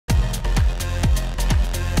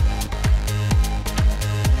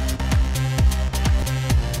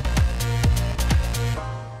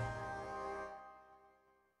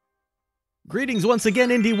Greetings once again,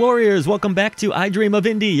 Indie Warriors! Welcome back to I Dream of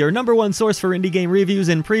Indie, your #1 source for indie game reviews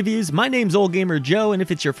and previews. My name's Ole Gamer Joe, and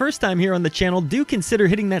if it's your first time here on the channel, do consider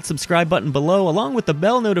hitting that subscribe button below, along with the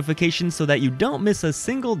bell notification so that you don't miss a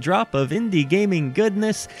single drop of indie gaming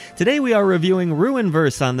goodness. Today we are reviewing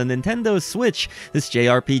Ruinverse on the Nintendo Switch. This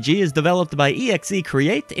JRPG is developed by EXE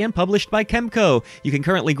Create and published by KEMCO. You can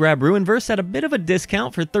currently grab Ruinverse at a bit of a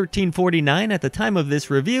discount for $13.49 at the time of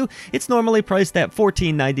this review. It's normally priced at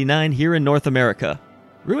 $14.99 here in North America.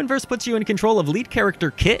 Ruinverse puts you in control of lead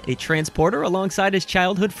character Kit, a transporter, alongside his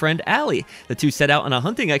childhood friend Allie. The two set out on a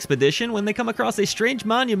hunting expedition when they come across a strange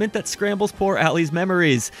monument that scrambles poor Allie's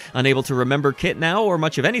memories. Unable to remember Kit now, or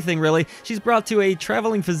much of anything really, she's brought to a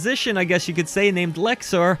traveling physician, I guess you could say, named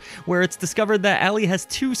Lexar, where it's discovered that Allie has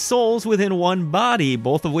two souls within one body,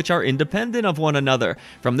 both of which are independent of one another.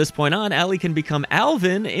 From this point on, Allie can become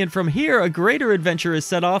Alvin, and from here, a greater adventure is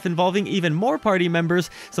set off involving even more party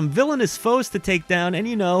members, some villainous foes to take down,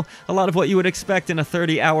 and you know, a lot of what you would expect in a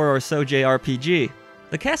 30-hour or so JRPG.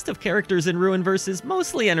 The cast of characters in Ruinverse is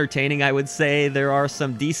mostly entertaining, I would say. There are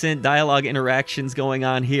some decent dialogue interactions going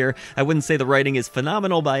on here. I wouldn't say the writing is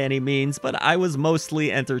phenomenal by any means, but I was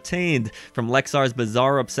mostly entertained. From Lexar's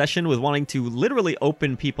bizarre obsession with wanting to literally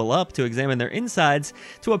open people up to examine their insides,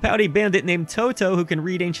 to a pouty bandit named Toto who can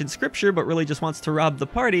read ancient scripture but really just wants to rob the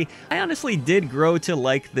party, I honestly did grow to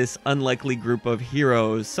like this unlikely group of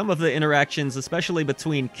heroes. Some of the interactions, especially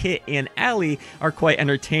between Kit and Allie, are quite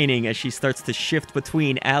entertaining as she starts to shift between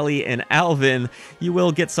Allie and Alvin. You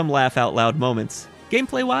will get some laugh-out-loud moments.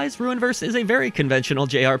 Gameplay-wise, Ruinverse is a very conventional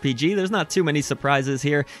JRPG. There's not too many surprises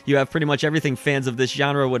here. You have pretty much everything fans of this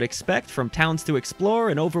genre would expect, from towns to explore,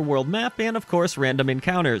 an overworld map, and of course random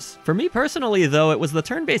encounters. For me personally though, it was the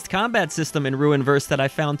turn-based combat system in Ruinverse that I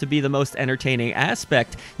found to be the most entertaining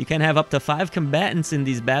aspect. You can have up to 5 combatants in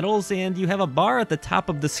these battles, and you have a bar at the top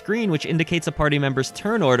of the screen which indicates a party member's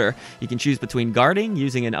turn order. You can choose between guarding,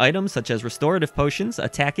 using an item such as restorative potions,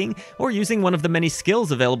 attacking, or using one of the many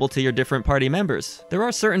skills available to your different party members. There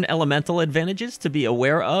are certain elemental advantages to be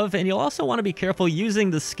aware of, and you'll also want to be careful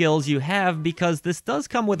using the skills you have because this does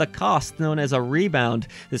come with a cost known as a rebound.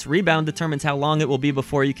 This rebound determines how long it will be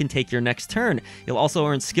before you can take your next turn. You'll also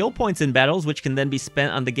earn skill points in battles which can then be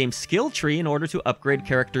spent on the game's skill tree in order to upgrade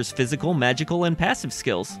characters' physical, magical, and passive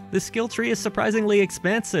skills. This skill tree is surprisingly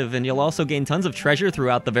expansive, and you'll also gain tons of treasure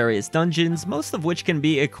throughout the various dungeons, most of which can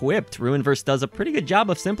be equipped. Ruinverse does a pretty good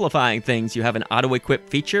job of simplifying things. You have an auto-equip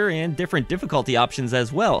feature and different difficulty options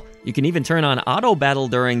as well. You can even turn on auto battle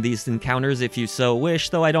during these encounters if you so wish,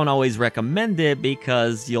 though I don't always recommend it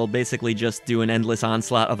because you'll basically just do an endless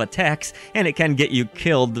onslaught of attacks and it can get you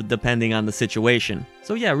killed depending on the situation.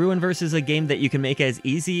 So yeah, Ruinverse is a game that you can make as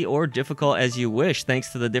easy or difficult as you wish thanks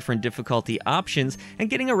to the different difficulty options, and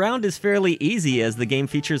getting around is fairly easy as the game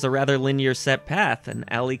features a rather linear set path, and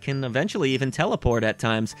Allie can eventually even teleport at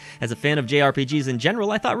times. As a fan of JRPGs in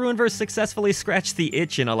general, I thought Ruinverse successfully scratched the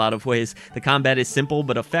itch in a lot of ways. The combat is simple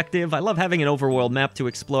but effective, I love having an overworld map to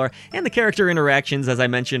explore, and the character interactions, as I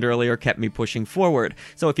mentioned earlier, kept me pushing forward.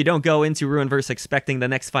 So if you don't go into Ruinverse expecting the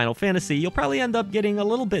next Final Fantasy, you'll probably end up getting a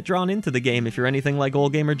little bit drawn into the game if you're anything like Ole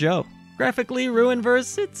Gamer Joe. Graphically,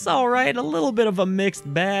 Ruinverse, it's alright, a little bit of a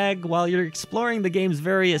mixed bag. While you're exploring the game's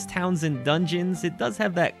various towns and dungeons, it does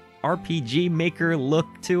have that RPG Maker look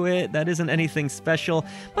to it that isn't anything special,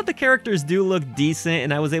 but the characters do look decent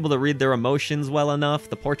and I was able to read their emotions well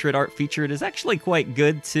enough. The portrait art featured is actually quite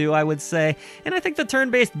good too, I would say, and I think the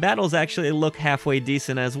turn-based battles actually look halfway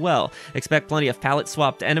decent as well. Expect plenty of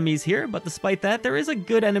palette-swapped enemies here, but despite that, there is a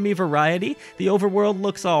good enemy variety. The overworld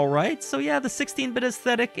looks alright, so yeah, the 16-bit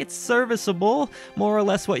aesthetic, it's serviceable, more or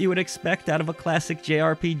less what you would expect out of a classic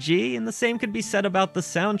JRPG, and the same could be said about the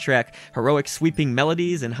soundtrack. Heroic sweeping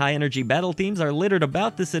melodies and high-energy battle themes are littered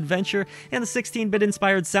about this adventure, and the 16-bit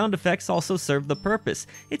inspired sound effects also serve the purpose.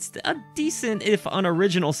 It's a decent, if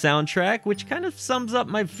unoriginal, soundtrack, which kind of sums up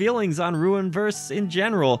my feelings on Ruinverse in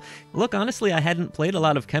general. Look, honestly, I hadn't played a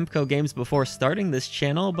lot of KEMCO games before starting this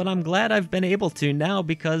channel, but I'm glad I've been able to now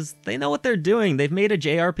because they know what they're doing. They've made a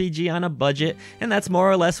JRPG on a budget, and that's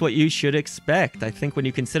more or less what you should expect. I think when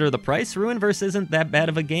you consider the price, Ruinverse isn't that bad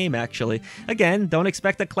of a game, actually. Again, don't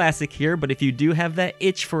expect a classic here, but if you do have that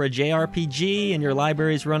itch for a JRPG and your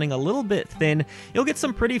library is running a little bit thin, you'll get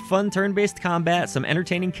some pretty fun turn-based combat, some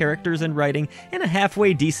entertaining characters and writing, and a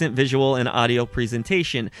halfway decent visual and audio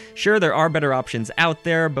presentation. Sure, there are better options out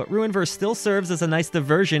there, but Ruinverse still serves as a nice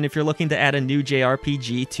diversion if you're looking to add a new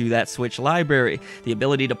JRPG to that Switch library. The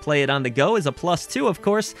ability to play it on the go is a plus too, of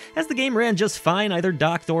course, as the game ran just fine either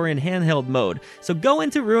docked or in handheld mode. So go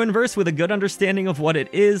into Ruinverse with a good understanding of what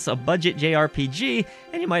it is, a budget JRPG,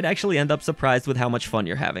 and you might actually end up surprised with how much fun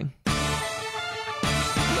you're having.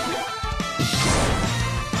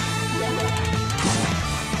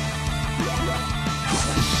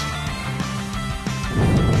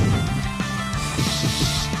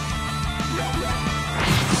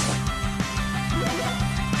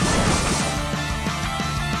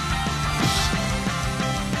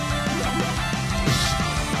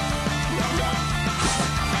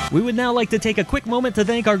 We would now like to take a quick moment to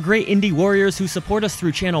thank our great indie warriors who support us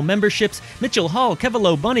through channel memberships: Mitchell Hall,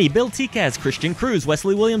 Kevilo Bunny, Bill Tikaz, Christian Cruz,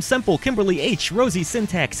 Wesley Williams Semple, Kimberly H, Rosie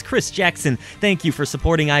Syntax, Chris Jackson. Thank you for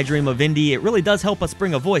supporting I Dream of Indie. It really does help us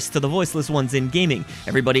bring a voice to the voiceless ones in gaming.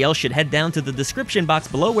 Everybody else should head down to the description box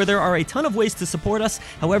below where there are a ton of ways to support us.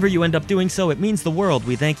 However you end up doing so, it means the world.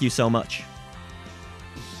 We thank you so much.